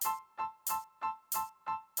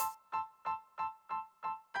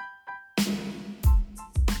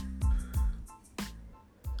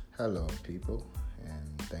Hello, people,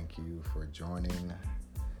 and thank you for joining.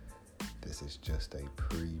 This is just a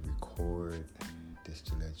pre-record, just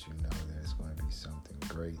to let you know there's going to be something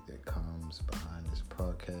great that comes behind this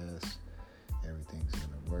podcast. Everything's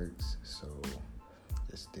in the works, so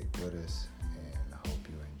just stick with us, and I hope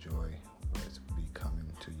you enjoy what's be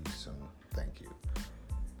coming to you soon. Thank you.